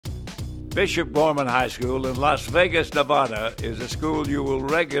Bishop Gorman High School in Las Vegas, Nevada is a school you will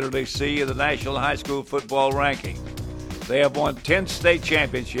regularly see in the National High School Football Ranking. They have won 10 state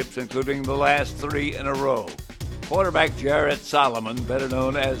championships, including the last 3 in a row. Quarterback Jarrett Solomon, better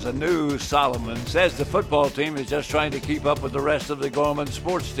known as the new Solomon, says the football team is just trying to keep up with the rest of the Gorman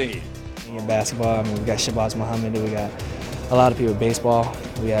sports team. In basketball, we got Shabazz Muhammad, we got a lot of people. Baseball,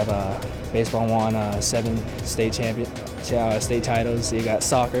 we have baseball won 7 state titles. You got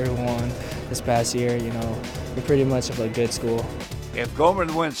soccer who won this past year. We're pretty much a good school. If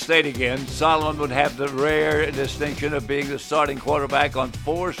Gorman wins state again, Solomon would have the rare distinction of being the starting quarterback on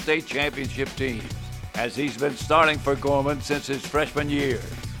 4 state championship teams, as he's been starting for Gorman since his freshman year,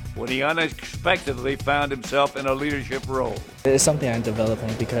 when he unexpectedly found himself in a leadership role. It's something I'm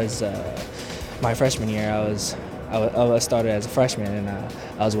developing because my freshman year I started as a freshman and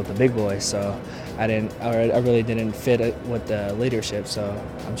I was with the big boys, so I really didn't fit with the leadership, so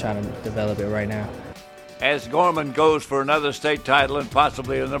I'm trying to develop it right now. As Gorman goes for another state title and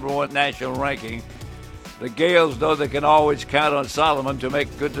possibly a #1 national ranking, the Gales know they can always count on Solomon to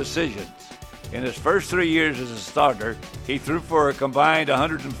make good decisions. In his first 3 years as a starter, he threw for a combined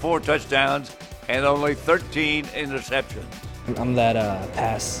 104 touchdowns and only 13 interceptions. I'm that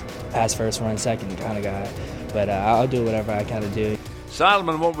pass first, run second kind of guy, but I'll do whatever I kind of do.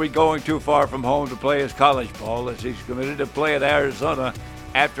 Solomon won't be going too far from home to play his college ball, as he's committed to play at Arizona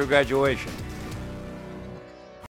after graduation.